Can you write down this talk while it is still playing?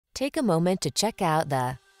Take a moment to check out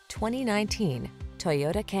the 2019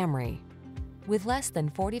 Toyota Camry. With less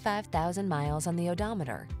than 45,000 miles on the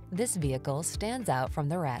odometer, this vehicle stands out from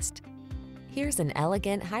the rest. Here's an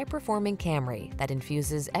elegant, high-performing Camry that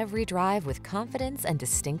infuses every drive with confidence and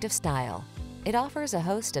distinctive style. It offers a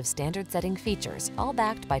host of standard-setting features, all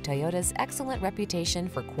backed by Toyota's excellent reputation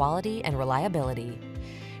for quality and reliability.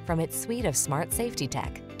 From its suite of smart safety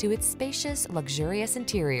tech, to its spacious, luxurious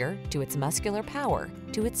interior, to its muscular power,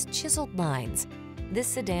 to its chiseled lines, this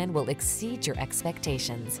sedan will exceed your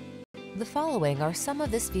expectations. The following are some of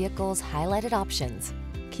this vehicle's highlighted options: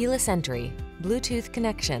 keyless entry, Bluetooth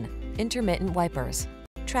connection, intermittent wipers,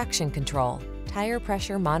 traction control, tire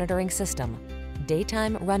pressure monitoring system,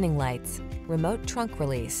 daytime running lights, remote trunk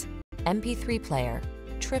release, MP3 player,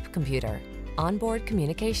 trip computer, onboard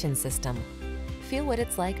communications system. Feel what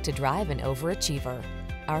it's like to drive an overachiever.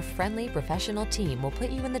 Our friendly professional team will put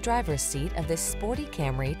you in the driver's seat of this sporty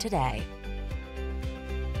Camry today.